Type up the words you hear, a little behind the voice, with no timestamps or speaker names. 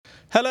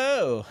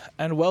Hello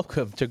and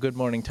welcome to Good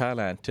Morning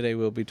Thailand. Today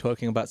we'll be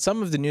talking about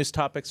some of the news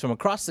topics from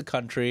across the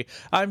country.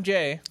 I'm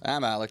Jay.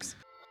 I'm Alex.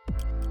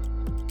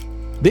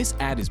 This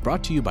ad is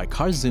brought to you by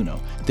Carzuno,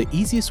 the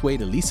easiest way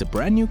to lease a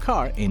brand new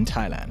car in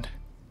Thailand.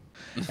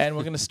 And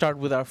we're going to start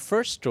with our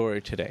first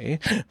story today,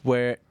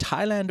 where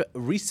Thailand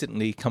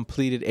recently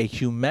completed a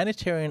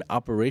humanitarian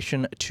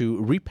operation to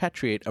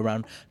repatriate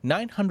around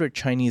 900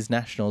 Chinese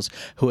nationals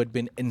who had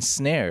been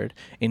ensnared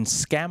in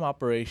scam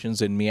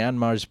operations in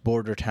Myanmar's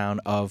border town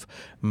of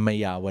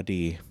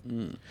Mayawadi.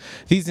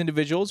 These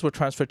individuals were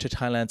transferred to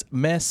Thailand's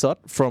Mae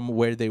Sot, from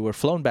where they were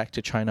flown back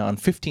to China on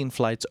 15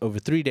 flights over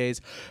 3 days.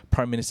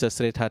 Prime Minister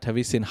Srettha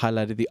Thavisin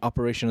highlighted the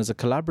operation as a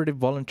collaborative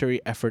voluntary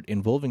effort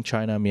involving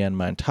China,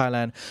 Myanmar, and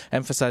Thailand,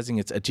 emphasizing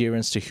its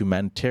adherence to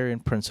humanitarian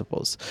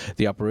principles.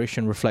 The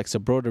operation reflects a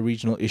broader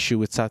regional issue,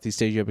 with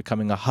Southeast Asia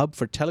becoming a hub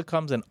for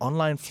telecoms and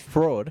online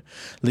fraud,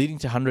 leading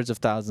to hundreds of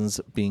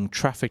thousands being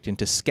trafficked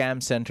into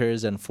scam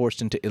centers and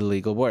forced into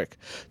illegal work.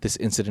 This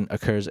incident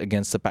occurs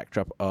against the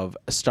backdrop of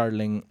a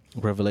startling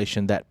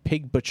revelation that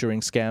pig butchering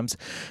scams,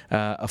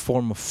 a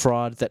form of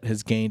fraud that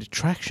has gained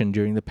traction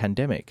during the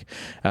pandemic,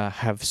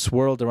 have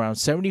swirled around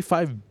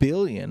 75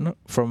 billion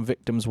from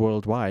victims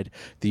worldwide.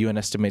 The UN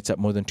estimates that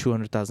more than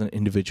 200,000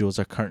 individuals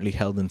are currently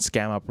held in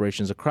scam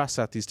operations across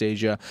Southeast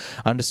Asia,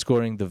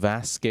 underscoring the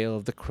vast scale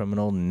of the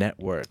criminal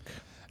network.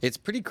 It's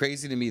pretty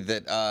crazy to me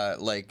that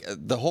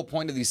the whole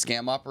point of these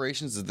scam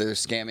operations is they're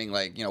scamming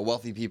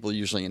wealthy people,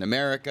 usually in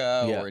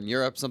America or in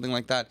Europe, something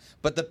like that.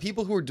 But the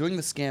people who are doing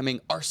the scamming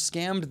are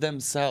scammed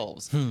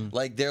themselves.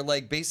 Like they're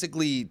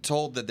basically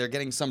told that they're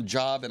getting some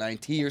job in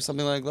IT or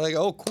something like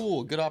oh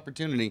cool, good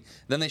opportunity.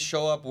 Then they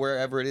show up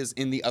wherever it is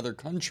in the other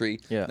country.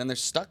 Yeah. Then they're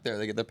stuck there.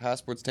 They get their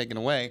passports taken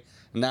away.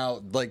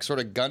 Now sort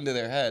of gun to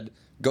their head,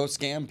 go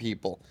scam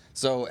people.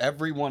 So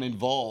everyone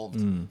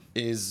involved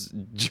is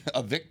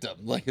a victim.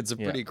 It's a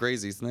pretty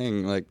crazy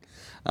thing.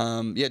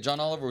 John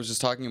Oliver was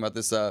just talking about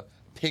this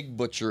pig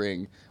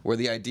butchering, where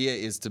the idea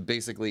is to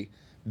basically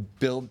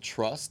build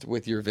trust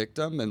with your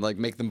victim and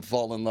make them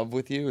fall in love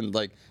with you, and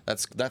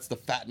that's the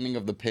fattening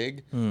of the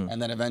pig,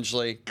 and then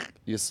eventually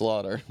you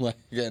slaughter,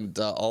 and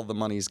all the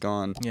money's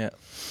gone. Yeah.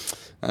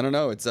 I don't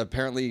know. It's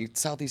apparently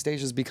Southeast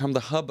Asia's become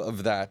the hub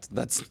of that.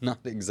 That's not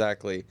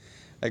exactly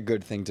a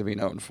good thing to be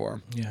known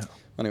for. Yeah.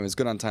 Anyways,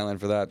 good on Thailand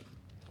for that.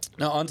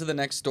 Now, on to the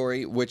next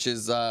story, which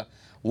is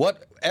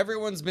what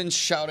everyone's been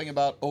shouting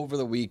about over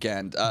the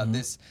weekend.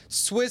 This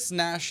Swiss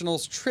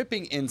nationals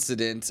tripping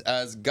incident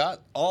has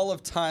got all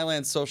of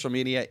Thailand's social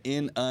media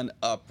in an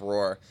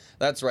uproar.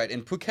 That's right.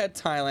 In Phuket,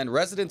 Thailand,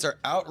 residents are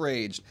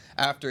outraged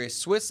after a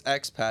Swiss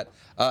expat,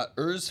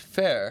 Urs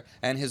Fer,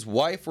 and his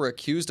wife were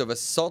accused of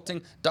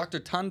assaulting Dr.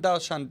 Tandao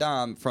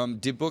Chandam from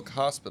Dibuk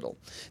Hospital.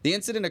 The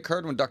incident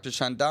occurred when Dr.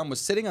 Chandam was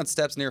sitting on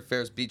steps near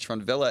Fer's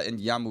beachfront villa in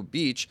Yamu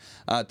Beach,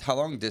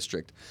 Thalong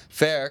district.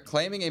 Fer,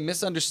 claiming a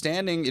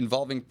misunderstanding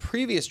involving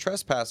previous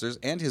trespassers,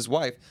 and his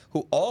wife,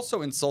 who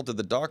also insulted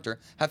the doctor,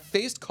 have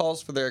faced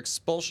calls for their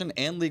expulsion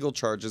and legal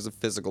charges of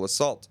physical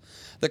assault.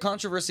 The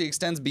controversy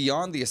extends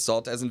beyond the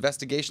assault, as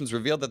investigations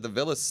reveal that the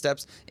villa's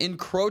steps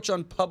encroach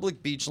on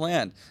public beach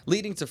land,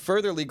 leading to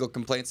further legal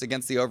complaints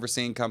against the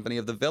overseeing company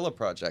of the villa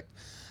project.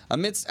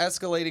 Amidst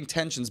escalating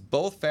tensions,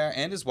 both Fer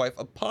and his wife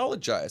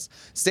apologized,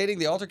 stating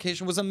the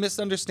altercation was a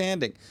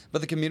misunderstanding, but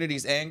the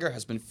community's anger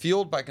has been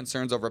fueled by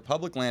concerns over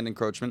public land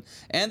encroachment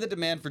and the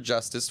demand for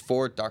justice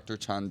for Dr.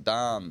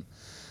 Chandam.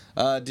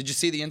 Did you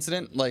see the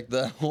incident?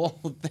 The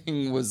whole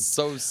thing was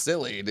so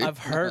silly, dude. I've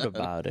heard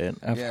about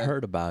it.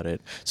 Heard about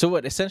it. So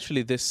what,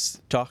 essentially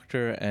this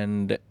doctor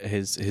and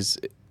his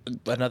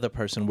another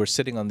person were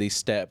sitting on these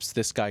steps.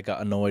 This guy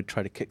got annoyed,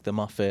 tried to kick them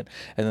off it,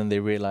 and then they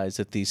realized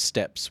that these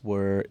steps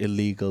were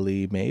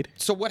illegally made.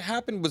 So what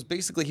happened was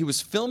basically he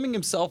was filming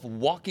himself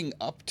walking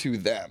up to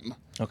them.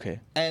 Okay.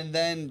 And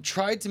then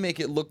tried to make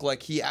it look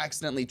like he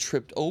accidentally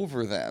tripped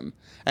over them.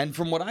 And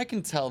from what I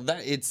can tell,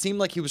 that it seemed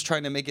like he was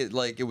trying to make it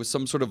like it was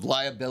some sort of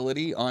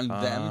liability on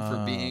them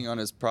for being on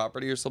his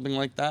property or something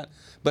like that.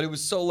 But it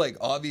was so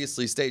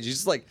obviously staged.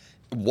 He's just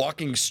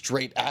walking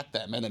straight at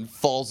them and then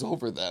falls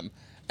over them.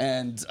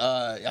 And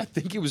I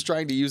think he was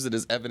trying to use it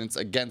as evidence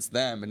against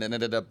them, and it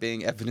ended up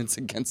being evidence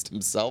against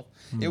himself.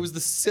 It was the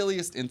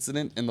silliest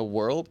incident in the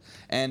world,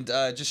 and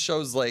just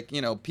shows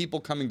people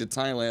coming to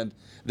Thailand,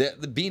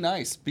 be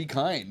nice, be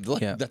kind.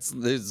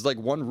 There's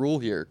one rule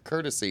here: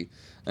 courtesy.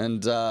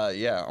 And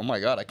oh my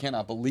God, I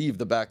cannot believe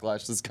the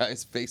backlash this guy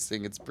is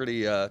facing. It's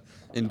pretty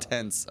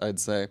intense, I'd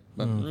say.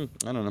 But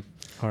I don't know.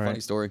 All right. Funny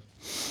story.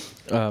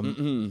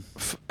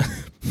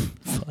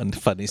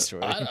 Funny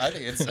story. I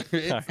think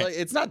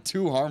it's not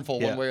too harmful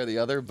one way or the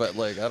other, but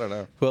I don't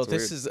know. Well,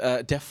 this is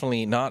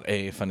definitely not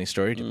a funny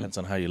story. Depends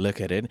on how you look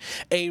at it.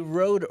 A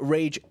road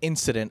rage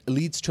incident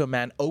leads to a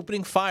man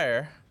opening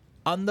fire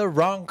on the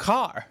wrong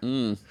car.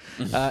 In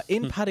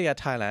Pattaya,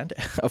 Thailand,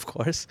 of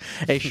course,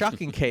 a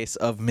shocking case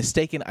of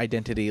mistaken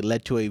identity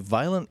led to a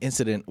violent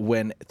incident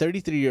when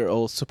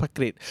 33-year-old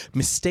Supakrit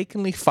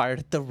mistakenly fired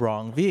at the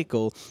wrong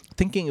vehicle,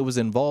 thinking it was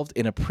involved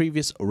in a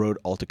previous road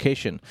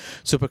altercation.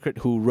 Supakrit,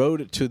 who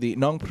rode to the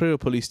Nong Pru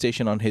police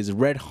station on his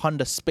red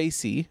Honda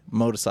Spacey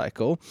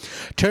motorcycle,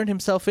 turned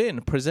himself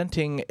in,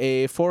 presenting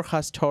a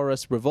Forjas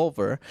Taurus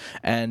revolver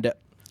and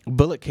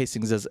bullet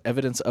casings as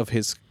evidence of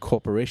his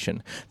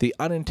cooperation. The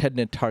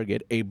unintended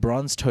target, a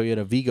bronze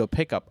Toyota Vigo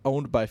pickup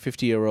owned by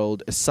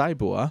 50-year-old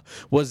Saibua,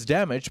 was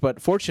damaged,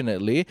 but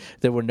fortunately,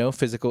 there were no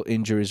physical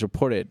injuries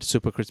reported.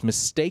 Supakrit's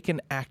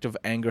mistaken act of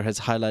anger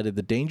has highlighted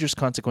the dangerous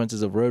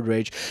consequences of road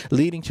rage,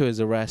 leading to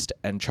his arrest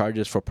and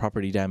charges for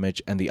property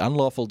damage and the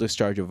unlawful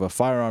discharge of a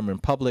firearm in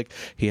public.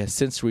 He has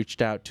since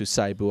reached out to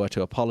Saibua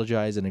to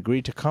apologize and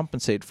agreed to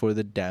compensate for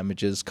the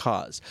damages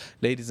caused.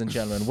 Ladies and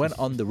gentlemen, when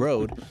on the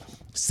road,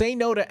 say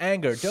no to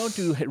anger. Don't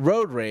do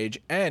road rage.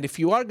 And if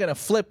you are going to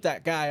flip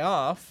that guy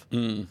off,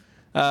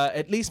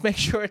 at least make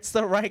sure it's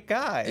the right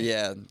guy.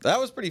 Yeah, that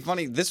was pretty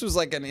funny. This was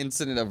like an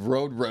incident of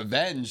road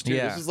revenge, too.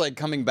 Yeah. This was like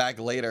coming back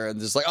later and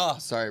just like, oh,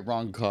 sorry,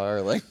 wrong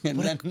car. Like, and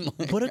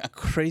What a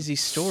crazy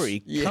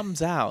story.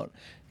 Comes out.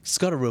 He's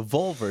got a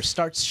revolver,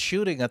 starts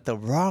shooting at the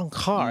wrong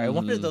car. I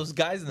wonder those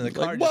guys in the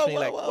car just being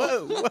like,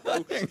 whoa.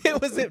 It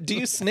was it. Do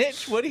you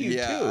snitch? What do you do?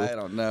 Yeah, I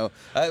don't know.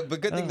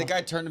 But good thing the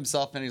guy turned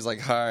himself in. He's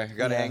like, hi,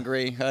 got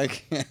angry.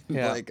 Like,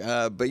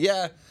 but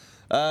yeah.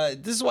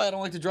 This is why I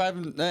don't like to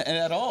drive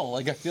at all.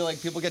 Like, I feel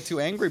like people get too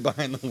angry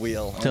behind the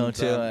wheel. Don't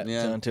do it.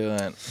 Yeah. Don't do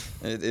it.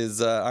 It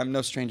is. I'm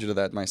no stranger to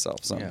that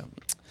myself. So. Yeah.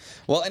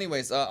 Well,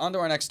 anyways, on to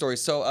our next story.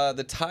 So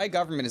the Thai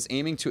government is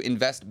aiming to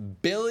invest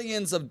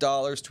billions of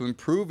dollars to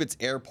improve its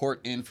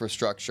airport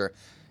infrastructure.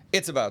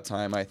 It's about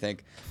time, I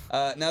think.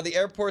 Now, the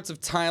Airports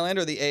of Thailand,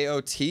 or the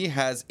AOT,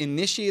 has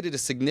initiated a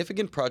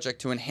significant project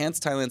to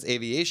enhance Thailand's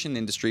aviation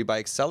industry by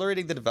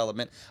accelerating the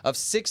development of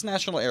 6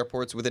 national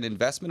airports with an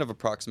investment of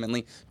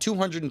approximately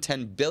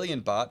 210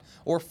 billion baht,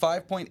 or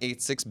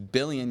 5.86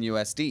 billion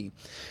USD.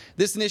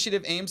 This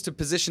initiative aims to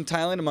position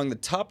Thailand among the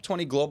top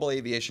 20 global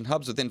aviation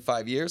hubs within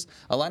 5 years,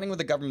 aligning with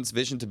the government's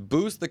vision to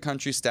boost the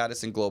country's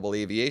status in global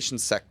aviation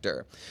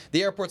sector.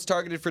 The airports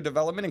targeted for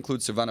development include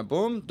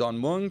Suvarnabhumi, Don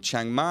Mueang,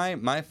 Chiang Mai,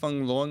 Mai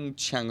Phong Luang,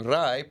 Chiang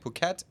Rai,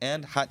 Phuket,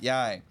 and Hat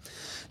Yai.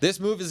 This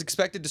move is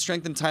expected to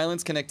strengthen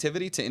Thailand's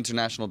connectivity to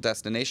international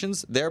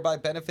destinations, thereby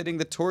benefiting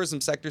the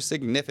tourism sector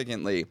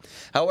significantly.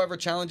 However,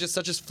 challenges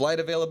such as flight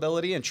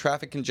availability and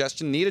traffic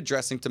congestion need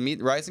addressing to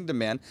meet rising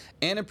demand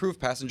and improve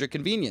passenger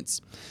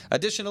convenience.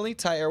 Additionally,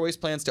 Thai Airways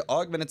plans to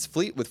augment its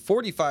fleet with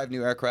 45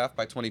 new aircraft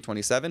by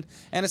 2027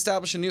 and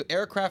establish a new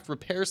aircraft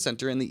repair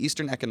center in the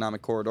Eastern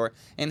Economic Corridor,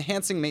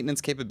 enhancing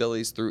maintenance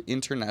capabilities through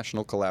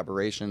international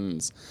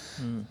collaborations.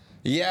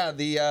 Yeah,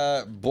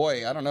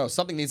 I don't know.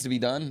 Something needs to be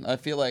done. I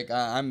feel like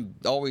I'm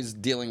always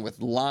dealing with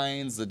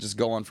lines that just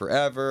go on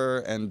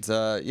forever, and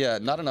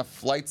not enough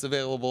flights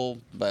available.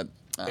 But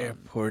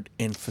airport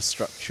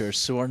infrastructure.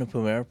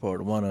 Suvarnabhumi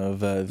Airport, one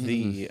of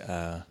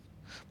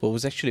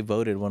was actually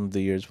voted one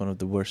of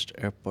the worst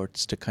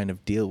airports to kind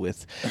of deal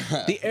with.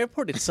 The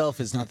airport itself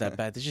is not that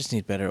bad. They just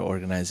need better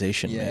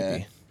organization,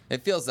 maybe.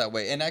 It feels that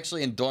way. And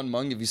actually in Don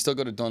Mueang, if you still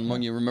go to Don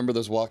Mueang, you remember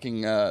those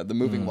the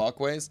moving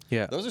walkways?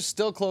 Yeah. Those are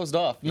still closed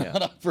off, not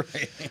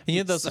operating. And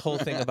you know, the whole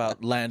thing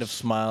about land of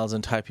smiles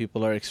and Thai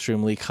people are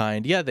extremely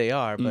kind. Yeah, they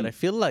are. But I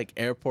feel like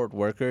airport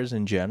workers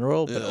in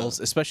general, but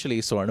also,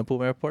 especially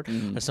Suvarnabhumi Airport,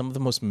 are some of the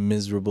most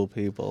miserable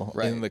people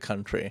in the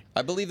country.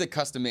 I believe that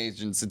custom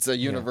agents, it's a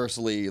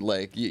universally,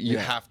 like, you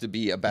have to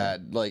be a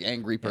bad, like,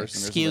 angry person.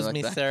 Excuse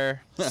me, like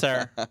sir.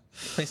 Sir,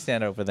 please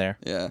stand over there.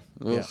 Yeah.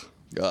 Ugh.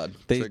 God.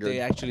 They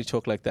actually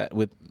talk like that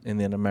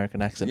in an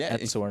American accent at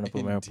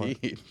Suvarnabhumi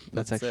Airport.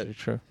 That's actually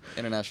true.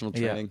 International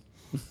training.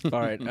 All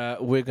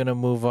right, we're going to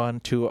move on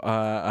to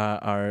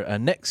our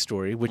next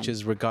story, which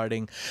is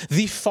regarding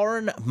the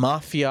foreign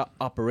mafia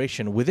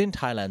operation within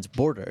Thailand's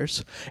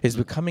borders is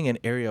becoming an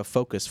area of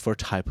focus for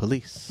Thai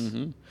police.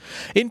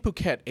 In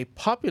Phuket, a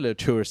popular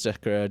tourist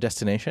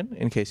destination,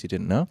 in case you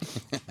didn't know,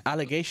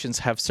 allegations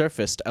have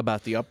surfaced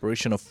about the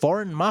operation of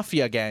foreign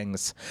mafia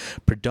gangs,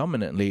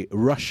 predominantly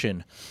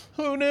Russian.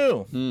 Who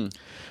knew?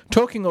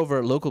 Talking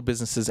over local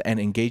businesses and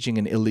engaging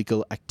in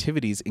illegal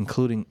activities,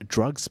 including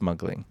drug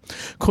smuggling.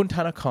 Kun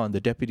Thanakorn, the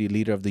deputy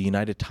leader of the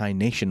United Thai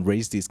Nation,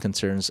 raised these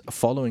concerns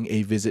following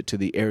a visit to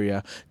the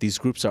area. These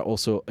groups are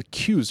also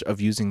accused of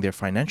using their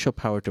financial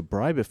power to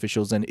bribe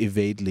officials and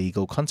evade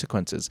legal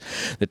consequences.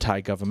 The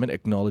Thai government,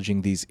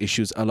 acknowledging these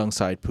issues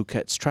alongside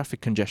Phuket's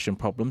traffic congestion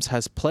problems,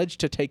 has pledged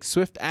to take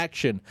swift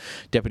action.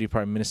 Deputy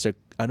Prime Minister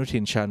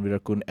Anutin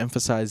Charnvirakul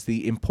emphasized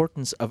the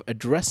importance of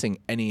addressing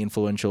any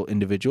influential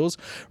individuals,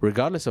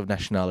 regardless of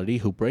nationality,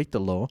 who break the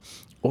law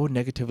or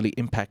negatively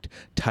impact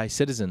Thai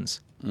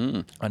citizens,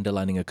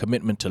 underlining a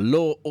commitment to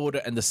law,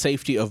 order, and the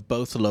safety of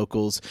both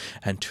locals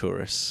and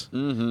tourists.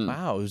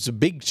 Wow, it was a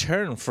big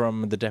turn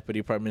from the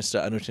Deputy Prime Minister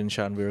Anutin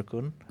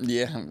Charnvirakul,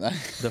 Yeah.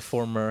 the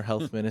former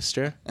health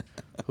minister,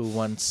 who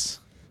once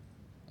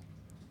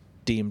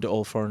deemed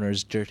all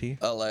foreigners dirty.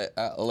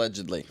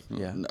 Allegedly.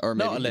 Yeah. Or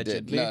maybe No,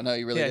 allegedly. he did. No,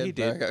 he really did. He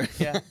did. Okay.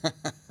 Yeah.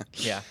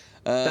 Yeah.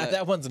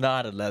 That one's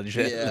not alleged.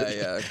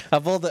 Yeah.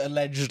 Of all the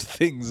alleged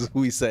things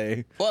we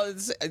say. Well,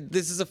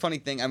 this is a funny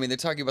thing. I mean, they're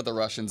talking about the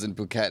Russians in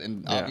Phuket,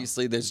 and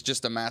obviously there's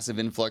just a massive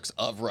influx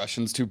of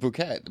Russians to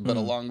Phuket. But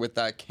along with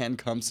that can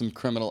come some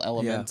criminal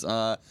elements.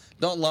 Yeah.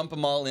 Don't lump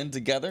them all in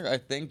together, I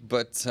think.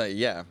 But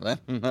yeah, I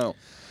don't know.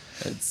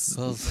 It's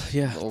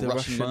the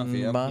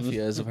Russian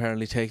mafia is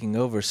apparently taking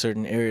over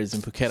certain areas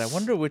in Phuket. I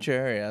wonder which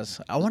areas.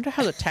 I wonder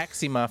how the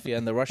taxi mafia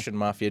and the Russian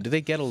mafia, do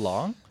they get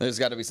along? There's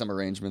got to be some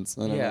arrangements.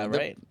 I don't know.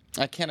 Right.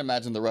 I can't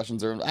imagine the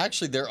Russians are...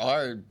 Actually, there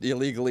are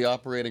illegally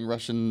operating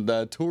Russian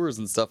tours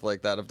and stuff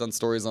like that. I've done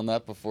stories on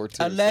that before,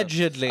 too.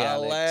 Allegedly, so.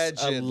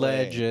 Alex.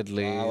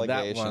 Allegedly.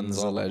 That one's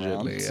all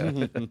allegedly,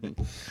 yeah.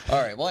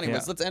 All right. Well,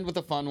 anyways, let's end with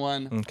a fun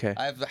one. Okay.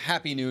 I have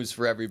happy news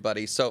for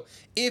everybody. So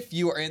if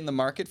you are in the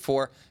market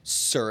for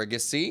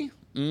surrogacy...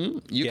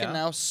 you can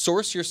now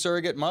source your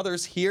surrogate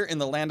mothers here in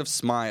the land of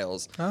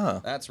smiles.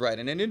 That's right.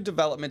 In a new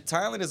development,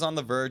 Thailand is on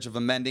the verge of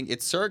amending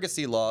its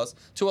surrogacy laws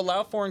to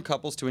allow foreign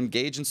couples to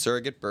engage in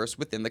surrogate births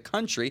within the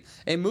country,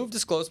 a move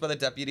disclosed by the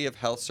Deputy of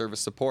Health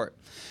Service Support.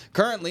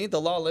 Currently, the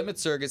law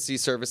limits surrogacy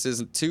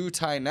services to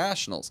Thai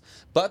nationals,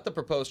 but the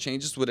proposed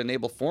changes would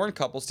enable foreign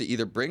couples to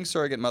either bring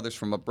surrogate mothers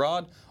from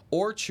abroad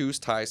or choose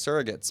Thai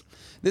surrogates.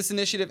 This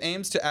initiative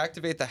aims to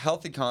activate the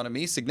health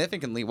economy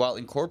significantly while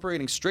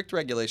incorporating strict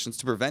regulations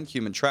to prevent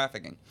human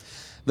trafficking.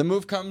 The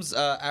move comes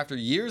after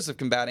years of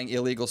combating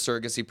illegal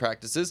surrogacy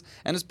practices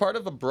and is part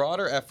of a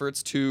broader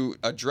efforts to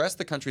address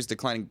the country's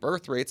declining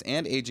birth rates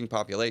and aging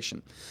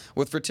population.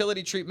 With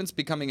fertility treatments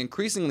becoming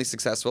increasingly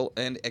successful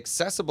and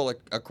accessible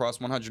across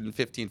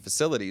 115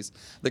 facilities,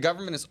 the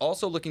government is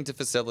also looking to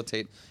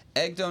facilitate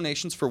egg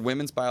donations for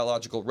women's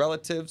biological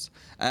relatives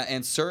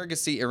and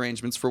surrogacy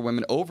arrangements for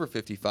women over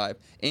 55,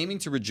 aiming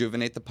to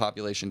rejuvenate the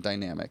population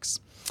dynamics.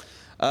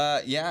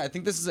 I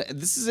think this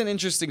is an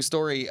interesting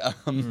story,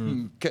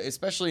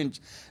 especially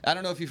I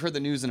don't know if you've heard the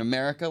news in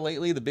America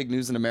lately. The big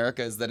news in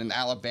America is that in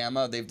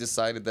Alabama, they've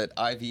decided that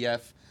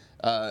IVF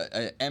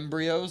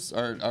embryos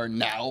are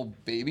now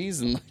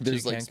babies, and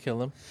there's you can't kill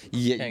them.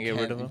 Yeah, can't get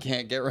rid of them.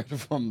 Can't get rid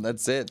of them.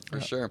 That's it for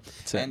sure.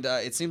 And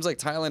it seems like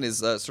Thailand is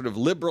sort of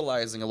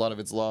liberalizing a lot of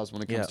its laws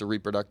when it comes to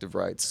reproductive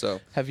rights. So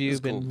have you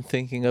been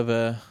thinking of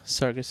a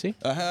surrogacy?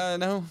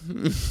 No.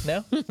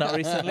 No, not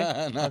recently.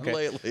 Not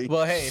lately.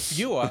 Well, hey, if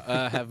you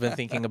have been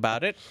thinking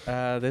about it,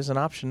 there's an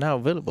option now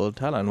available in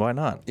Thailand. Why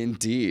not?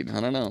 Indeed.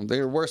 I don't know.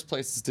 There are worse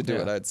places to do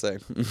it, I'd say.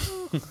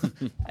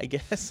 I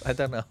guess. I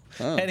don't know.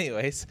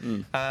 Anyways.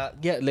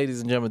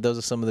 Ladies and gentlemen, those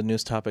are some of the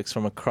news topics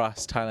from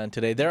across Thailand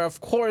today. There are,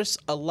 of course,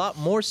 a lot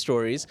more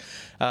stories.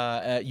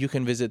 You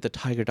can visit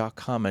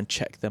thetiger.com and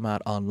check them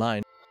out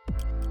online.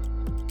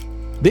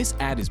 This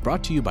ad is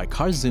brought to you by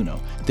Carzuno,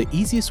 the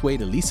easiest way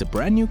to lease a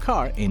brand new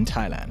car in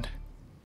Thailand.